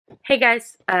Hey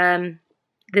guys,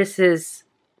 this is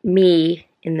me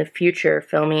in the future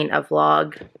filming a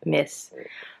Vlogmas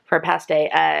for a past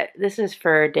day. This is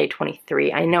for day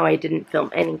 23. I know I didn't film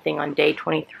anything on day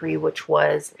 23, which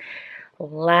was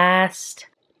last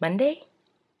Monday?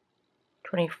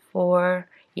 24?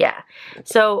 Yeah.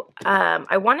 So,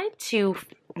 I wanted to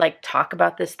talk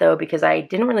about this though because I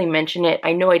didn't really mention it.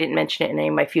 I know I didn't mention it in any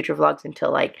of my future vlogs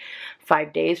until like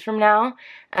 5 days from now.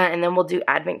 And then we'll do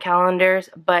advent calendars,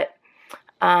 but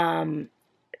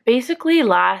basically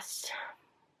last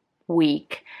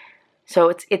week, so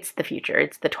it's the future,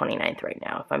 it's the 29th right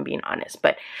now if I'm being honest,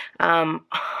 but on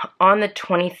the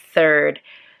 23rd,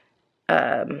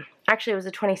 actually it was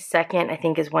the 22nd I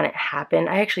think is when it happened.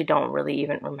 I actually don't really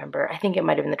even remember. I think it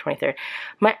might have been the 23rd.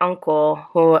 My uncle,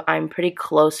 who I'm pretty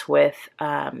close with,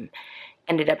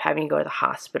 ended up having to go to the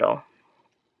hospital,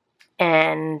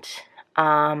 and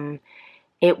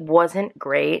it wasn't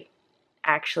great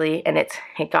actually, and it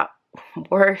got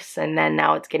worse, and then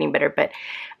now it's getting better. But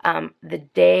the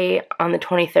day on the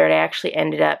 23rd, I actually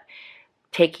ended up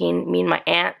taking me and my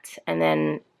aunt, and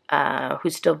then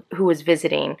who was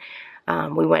visiting.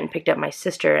 We went and picked up my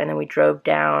sister, and then we drove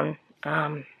down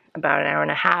about an hour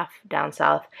and a half down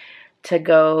south to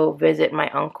go visit my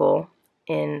uncle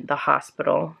in the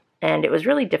hospital. And it was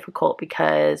really difficult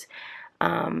because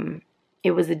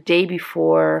it was the day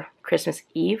before Christmas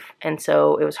Eve, and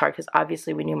so it was hard because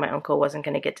obviously we knew my uncle wasn't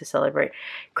going to get to celebrate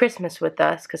Christmas with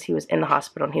us because he was in the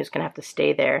hospital and he was going to have to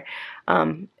stay there,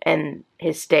 and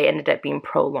his stay ended up being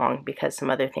prolonged because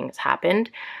some other things happened.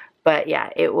 But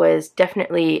yeah, it was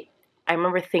definitely, I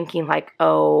remember thinking like,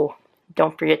 oh,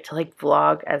 don't forget to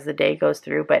vlog as the day goes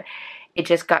through, but it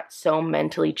just got so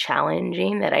mentally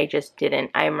challenging that I just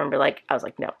didn't. I remember I was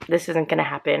like, no, this isn't gonna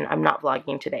happen. I'm not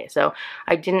vlogging today. So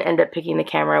I didn't end up picking the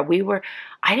camera.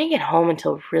 I didn't get home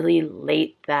until really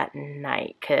late that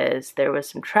night because there was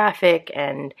some traffic,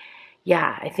 and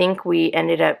yeah, I think we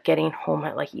ended up getting home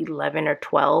at like 11 or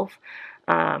 12.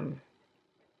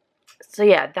 So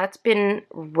yeah, that's been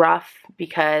rough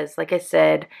because like I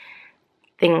said,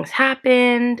 things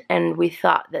happened and we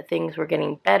thought that things were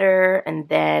getting better, and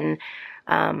then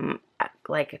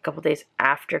like a couple days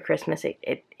after Christmas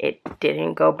it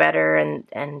didn't go better,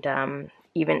 and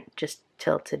even just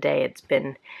till today it's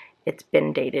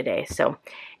been day to day. So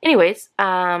anyways,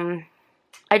 I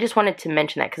just wanted to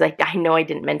mention that because I know I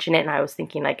didn't mention it, and I was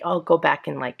thinking like, oh, go back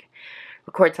and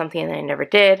record something, and I never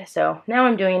did. So now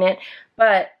I'm doing it.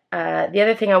 But the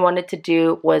other thing I wanted to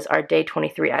do was our day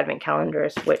 23 advent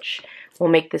calendars, which will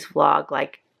make this vlog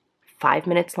like 5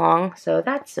 minutes long, so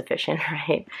that's sufficient,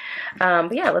 right?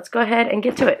 But yeah, let's go ahead and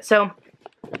get to it. So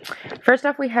first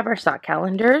off, we have our sock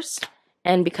calendars,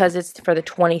 and because it's for the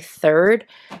 23rd,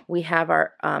 we have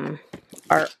our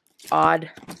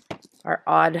odd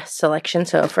selection.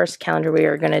 So first calendar we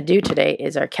are going to do today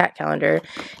is our cat calendar.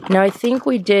 Now I think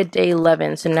we did day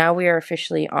 11, so now we are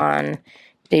officially on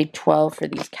day 12 for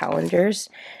these calendars.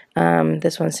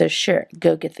 This one says, sure,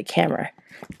 go get the camera.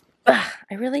 Ugh,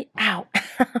 ow,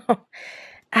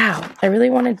 ow. I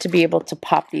really wanted to be able to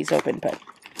pop these open, but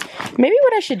maybe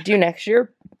what I should do next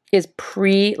year is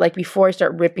before I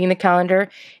start ripping the calendar,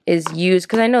 is use,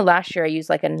 because I know last year I used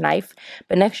like a knife,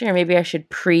 but next year maybe I should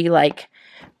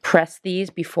press these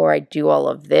before I do all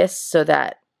of this, so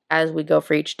that as we go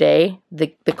for each day, the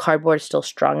cardboard is still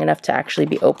strong enough to actually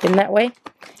be open that way.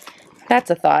 That's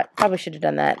a thought. Probably should have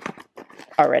done that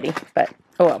already, but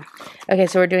oh well. Okay,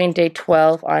 so we're doing day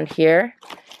 12 on here.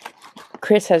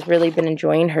 Chris has really been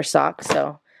enjoying her socks,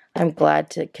 so I'm glad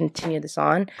to continue this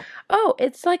on. Oh,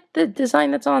 it's like the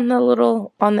design that's on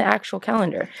the actual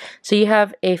calendar. So you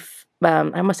have I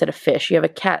almost said a fish. You have a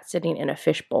cat sitting in a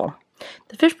fishbowl.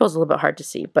 The fishbowl is a little bit hard to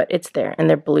see, but it's there, and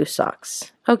they're blue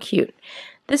socks. Oh, cute.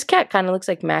 This cat kind of looks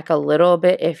like Mac a little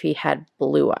bit if he had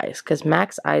blue eyes, because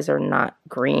Mac's eyes are not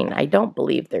green. I don't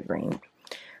believe they're green.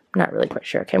 I'm not really quite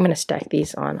sure. Okay, I'm going to stack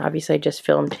these on. Obviously, I just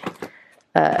filmed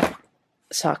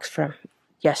socks from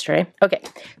yesterday. Okay,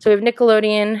 so we have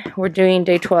Nickelodeon. We're doing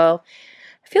day 12.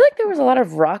 I feel like there was a lot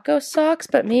of Rocco socks,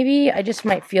 but maybe I just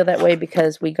might feel that way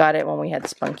because we got it when we had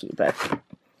Spunky. But,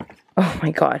 oh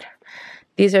my god.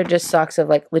 These are just socks of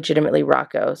legitimately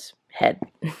Rocco's head.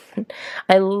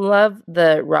 I love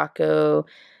the Rocco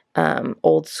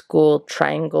old school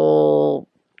triangle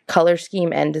color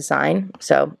scheme and design,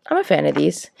 so I'm a fan of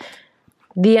these.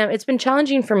 It's been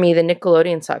challenging for me, the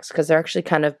Nickelodeon socks, because they're actually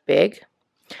kind of big.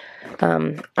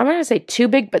 I'm not gonna say too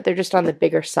big, but they're just on the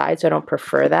bigger side, so I don't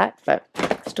prefer that, but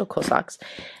still cool socks.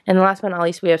 And the last but not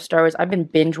least, we have Star Wars. I've been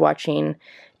binge watching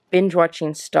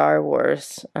Star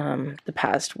Wars the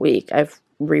past week. I've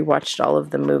rewatched all of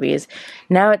the movies.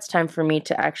 Now it's time for me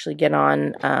to actually get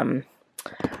on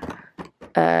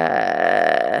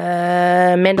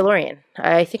Mandalorian.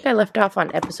 I think I left off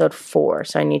on episode 4,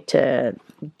 so I need to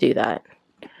do that.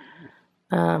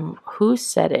 Who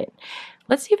said it?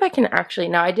 Let's see if I can actually...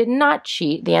 Now, I did not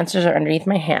cheat. The answers are underneath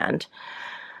my hand.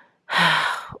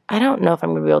 I don't know if I'm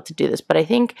going to be able to do this, but I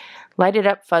think Light It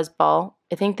Up Fuzzball.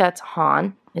 I think that's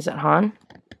Han. Is it Han?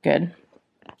 Good.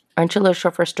 Aren't you a little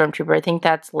short for a stormtrooper? I think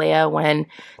that's Leia when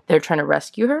they're trying to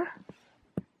rescue her.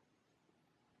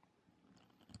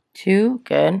 2.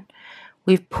 Good.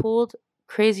 We've pulled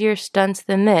crazier stunts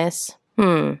than this.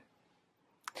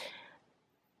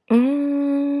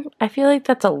 I feel like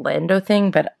that's a Lando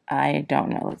thing, but I don't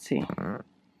know. Let's see.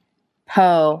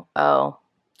 Poe.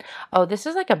 Oh, this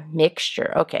is like a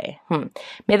mixture. Okay.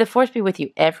 May the Force be with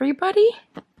you, everybody?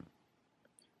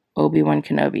 Obi-Wan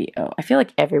Kenobi. Oh, I feel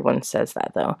like everyone says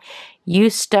that, though. You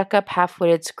stuck-up,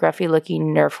 half-witted,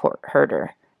 scruffy-looking nerf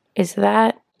herder. Is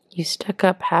that... You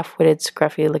stuck-up, half-witted,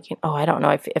 scruffy-looking... Oh, I don't know.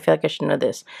 I feel like I should know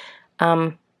this.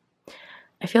 I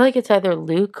feel like it's either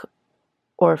Luke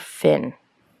or Finn.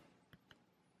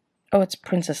 Oh, it's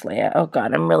Princess Leia. Oh,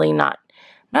 God. I'm really not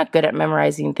good at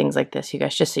memorizing things like this, you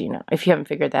guys, just so you know, if you haven't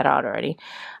figured that out already.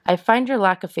 I find your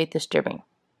lack of faith disturbing.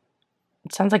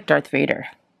 It sounds like Darth Vader.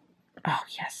 Oh,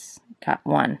 yes. Got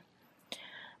 1.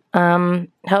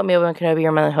 Help me, Obi-Wan Kenobi,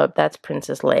 your mother hope. That's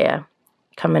Princess Leia.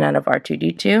 Coming out of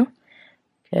R2-D2.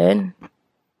 Good.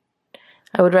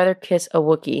 I would rather kiss a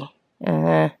Wookiee.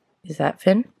 Is that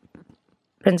Finn?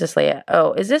 Princess Leia.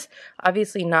 Oh, is this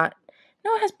obviously not...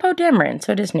 No, it has Poe Dameron,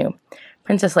 so it is new.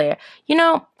 Princess Leia. You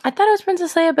know, I thought it was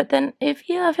Princess Leia, but then I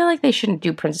feel like they shouldn't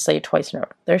do Princess Leia twice in a row.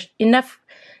 There's enough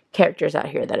characters out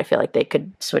here that I feel like they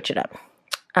could switch it up.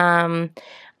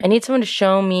 I need someone to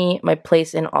show me my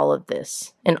place in all of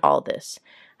this. In all this.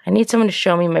 I need someone to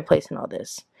show me my place in all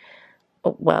this.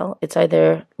 Oh, well, it's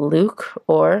either Luke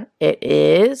or it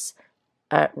is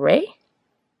Rey?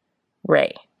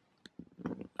 Rey.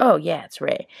 Oh, yeah, it's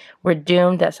Rey. We're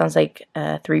doomed. That sounds like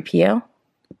 3PO.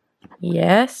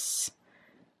 Yes.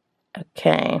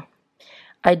 Okay.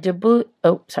 I do believe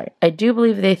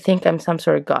they think I'm some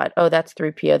sort of god. Oh, that's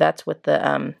 3PO. That's with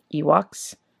the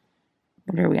Ewoks.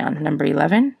 What are we on? Number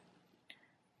 11?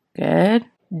 Good.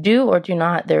 Do or do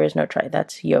not. There is no try.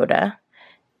 That's Yoda.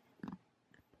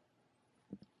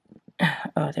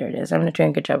 Oh, there it is. I'm not doing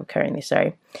a good job of covering these.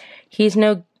 Sorry. He's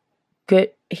no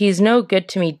good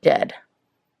to me dead.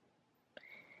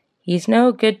 He's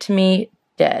no good to me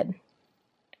dead.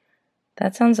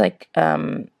 That sounds like, it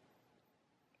kind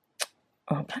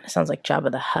of sounds like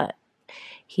Jabba the Hutt.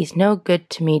 He's no good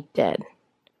to me dead.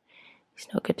 He's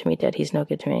no good to me dead. He's no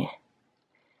good to me.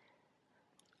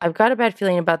 I've got a bad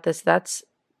feeling about this. That's,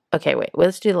 okay, wait. Well,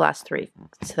 let's do the last 3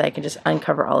 so that I can just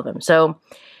uncover all of them. So,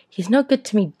 he's no good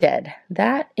to me dead.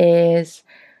 That is,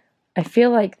 I feel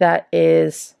like that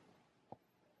is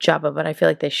Jabba, but I feel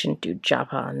like they shouldn't do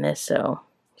Jabba on this, so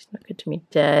he's no good to me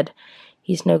dead.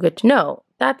 He's no good to... No,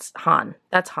 that's Han.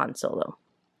 That's Han Solo,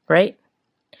 right?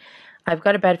 I've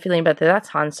got a bad feeling about that. That's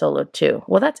Han Solo, too.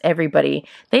 Well, that's everybody.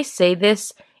 They say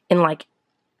this in, like...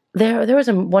 There was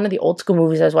one of the old school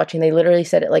movies I was watching. They literally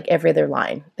said it, like, every other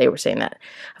line. They were saying that.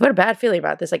 I've got a bad feeling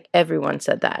about this. Like, everyone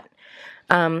said that.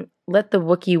 Let the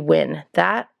Wookiee win.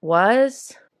 That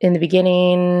was in the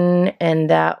beginning, and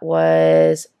that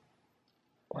was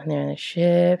when they're in the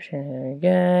ship. Very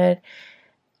good.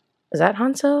 Is that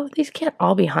Han Solo? These can't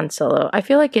all be Han Solo. I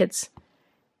feel like it's,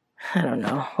 I don't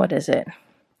know. What is it?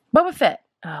 Boba Fett.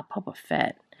 Oh, Boba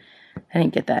Fett. I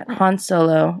didn't get that. Han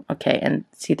Solo. Okay, and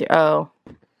C3. Oh,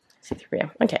 C3PO.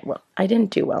 Okay, well, I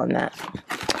didn't do well in that.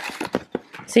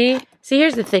 See,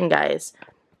 here's the thing, guys.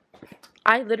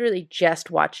 I literally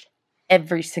just watched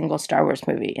every single Star Wars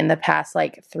movie in the past,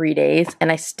 like, 3 days,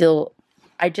 and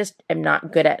I just am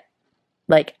not good at,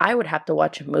 like, I would have to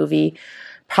watch a movie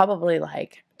probably,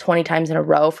 like, 20 times in a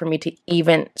row for me to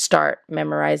even start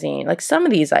memorizing. Like, some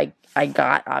of these I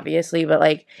got, obviously, but,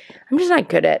 like,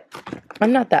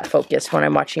 I'm not that focused when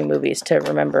I'm watching movies to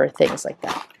remember things like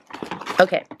that.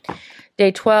 Okay,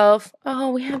 day 12. Oh,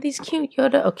 we have these cute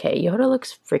Yoda. Okay, Yoda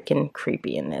looks freaking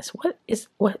creepy in this. What is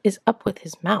up with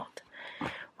his mouth?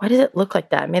 Why does it look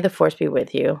like that? May the Force be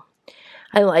with you.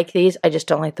 I like these. I just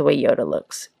don't like the way Yoda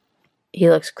looks. He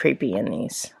looks creepy in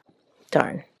these.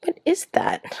 Darn. What is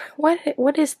that?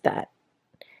 What is that?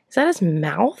 Is that his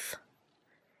mouth?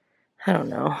 I don't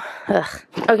know. Ugh.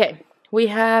 Okay, we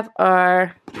have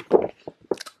our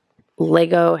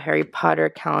Lego Harry Potter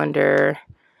calendar.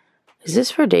 Is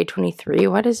this for day 23?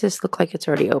 Why does this look like it's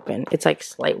already open? It's like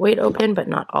slight weight open, but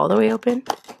not all the way open.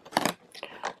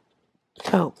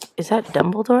 Oh, is that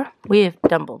Dumbledore? We have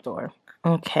Dumbledore.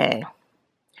 Okay.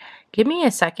 Give me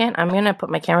a second. I'm going to put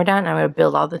my camera down. I'm going to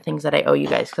build all the things that I owe you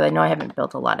guys because I know I haven't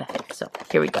built a lot of things. So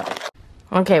here we go.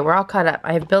 Okay, we're all caught up.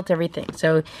 I have built everything.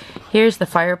 So here's the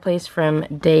fireplace from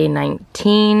day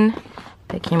 19.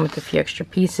 That came with a few extra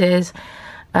pieces.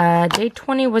 Day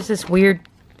 20 was this weird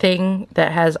thing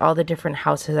that has all the different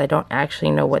houses. I don't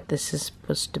actually know what this is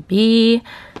supposed to be,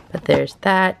 but there's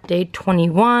that. Day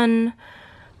 21.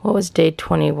 What was day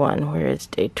 21? Where is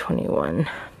day 21?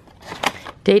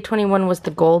 Day 21 was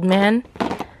the gold man.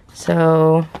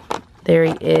 So there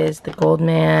he is, the gold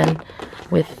man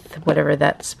with whatever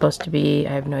that's supposed to be.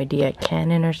 I have no idea,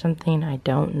 cannon or something. I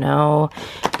don't know.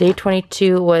 Day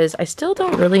 22 was, I still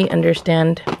don't really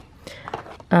understand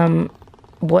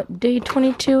what day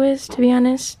 22 is, to be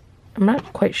honest. I'm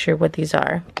not quite sure what these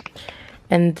are.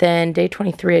 And then day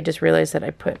 23, I just realized that I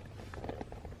put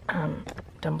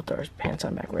Dumbledore's pants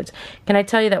on backwards. Can I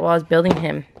tell you that while I was building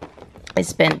him, I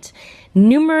spent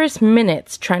numerous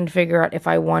minutes trying to figure out if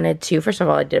I wanted to, first of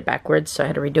all, I did it backwards, so I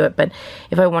had to redo it, but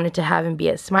if I wanted to have him be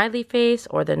a smiley face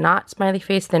or the not smiley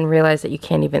face, then realize that you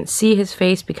can't even see his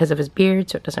face because of his beard,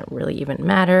 so it doesn't really even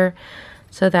matter.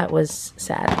 So that was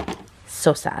sad.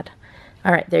 So sad.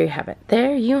 All right, there you have it.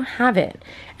 There you have it.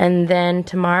 And then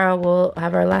tomorrow we'll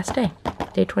have our last day,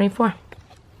 day 24.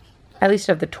 At least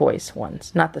of the toys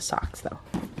ones, not the socks though.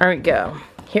 All right, go.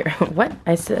 Here, what?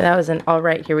 I said that was an all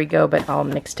right, here we go, but all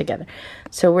mixed together.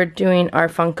 So we're doing our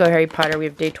Funko Harry Potter. We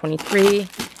have day 23.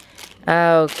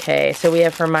 Okay, so we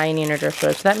have Hermione in her dress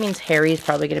robe. So that means Harry's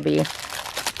probably going to be,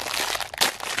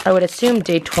 I would assume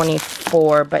day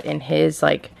 24, but in his,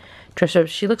 like, dress robe.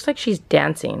 She looks like she's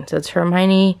dancing. So it's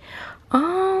Hermione.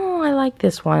 Oh, I like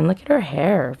this one. Look at her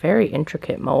hair. Very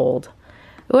intricate mold.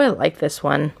 Oh, I like this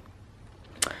one.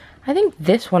 I think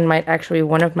this one might actually be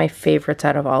one of my favorites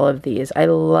out of all of these. I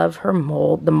love her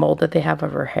mold, the mold that they have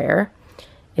of her hair.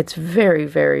 It's very,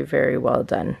 very, very well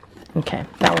done. Okay,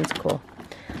 that one's cool.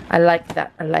 I like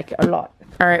that. I like it a lot.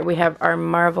 All right, we have our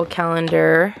Marvel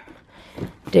calendar,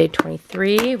 day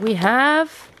 23. We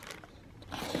have...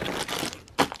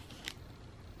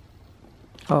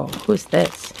 Oh, who's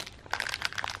this?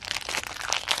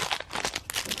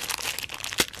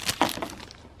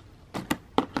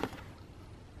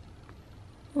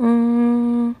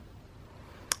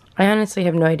 I honestly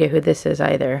have no idea who this is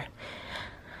either.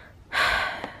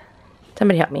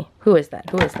 Somebody help me. Who is that?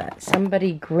 Who is that?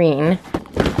 Somebody green.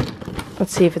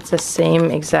 Let's see if it's the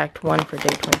same exact one for day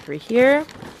 23 here.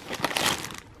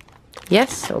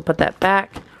 Yes, so we'll put that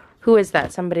back. Who is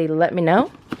that? Somebody let me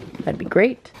know. That'd be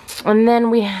great. And then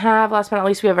we have, last but not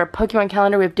least, we have our Pokemon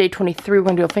calendar. We have day 23. We're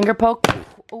going to do a finger poke.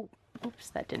 Oh, oops,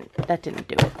 that didn't do it. That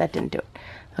didn't do it.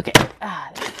 Okay.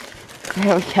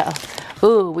 There we go.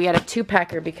 Ooh, we got a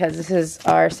 2-packer because this is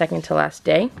our second to last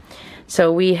day.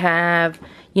 So we have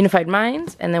Unified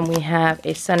Minds, and then we have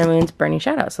a Sun and Moon's Burning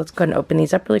Shadows. So let's go ahead and open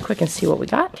these up really quick and see what we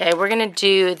got. Okay, we're going to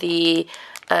do the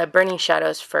Burning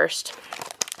Shadows first.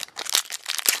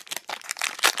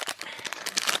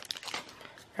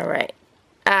 Alright.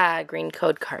 Green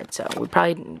code card. So we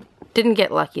probably didn't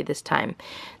get lucky this time.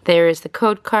 There is the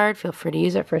code card. Feel free to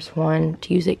use it. First one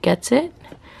to use it gets it.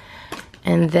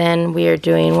 And then we are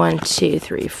doing 1, 2,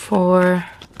 3, 4.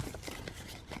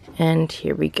 And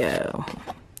here we go.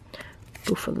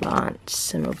 Bouffalant,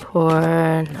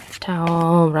 Simipour,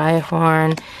 Noctowl,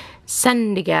 Rhyhorn,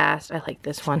 Sandygast. I like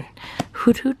this one.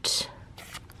 Hoot Hoot,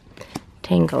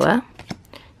 Tangela,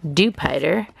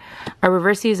 Dewpider. Our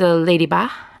reverse is a Ladybah.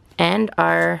 And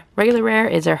our regular rare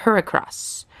is a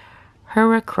Heracross.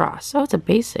 Heracross. Oh, it's a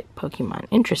basic Pokemon.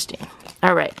 Interesting.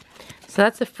 Alright, so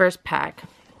that's the first pack.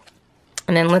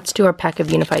 And then let's do our pack of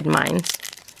Unified Minds.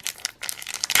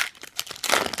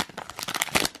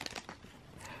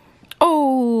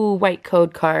 Oh, white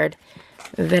code card.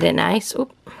 Very nice.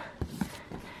 Oop.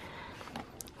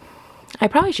 I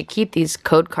probably should keep these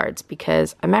code cards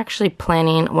because I'm actually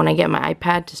planning, when I get my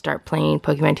iPad, to start playing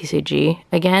Pokemon TCG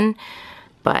again.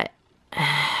 But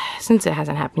since it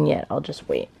hasn't happened yet, I'll just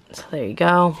wait. So there you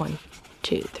go. 1,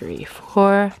 2, 3,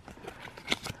 4.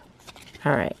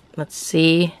 Alright, let's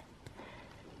see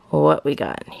what we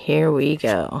got. Here we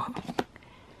go.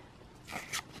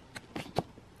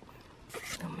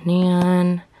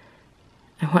 Neon.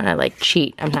 I want to like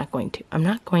cheat. I'm not going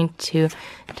to.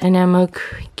 Dynamo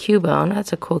Cubone.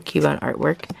 That's a cool Cubone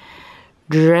artwork.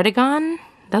 Dredagon.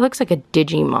 That looks like a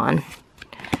Digimon.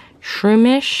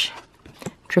 Shroomish.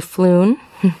 Drifloon.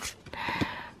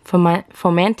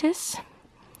 Fomantis.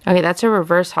 Okay, that's a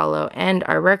reverse holo. And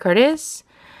our rare card is...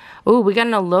 Ooh, we got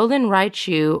an Alolan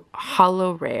Raichu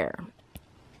holo rare.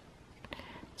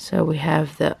 So we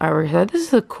have the artwork. This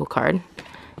is a cool card.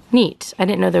 Neat. I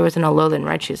didn't know there was an Alolan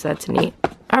Raichu, so that's neat.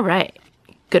 All right.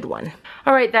 Good one.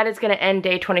 All right, that is going to end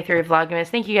day 23 of Vlogmas.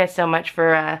 Thank you guys so much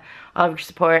for all of your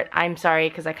support. I'm sorry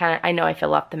because I know I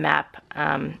fell off the map.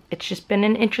 It's just been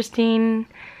an interesting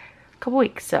couple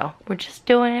weeks, so we're just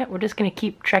doing it. We're just going to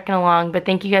keep trekking along. But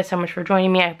thank you guys so much for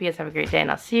joining me. I hope you guys have a great day,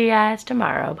 and I'll see you guys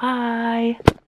tomorrow. Bye.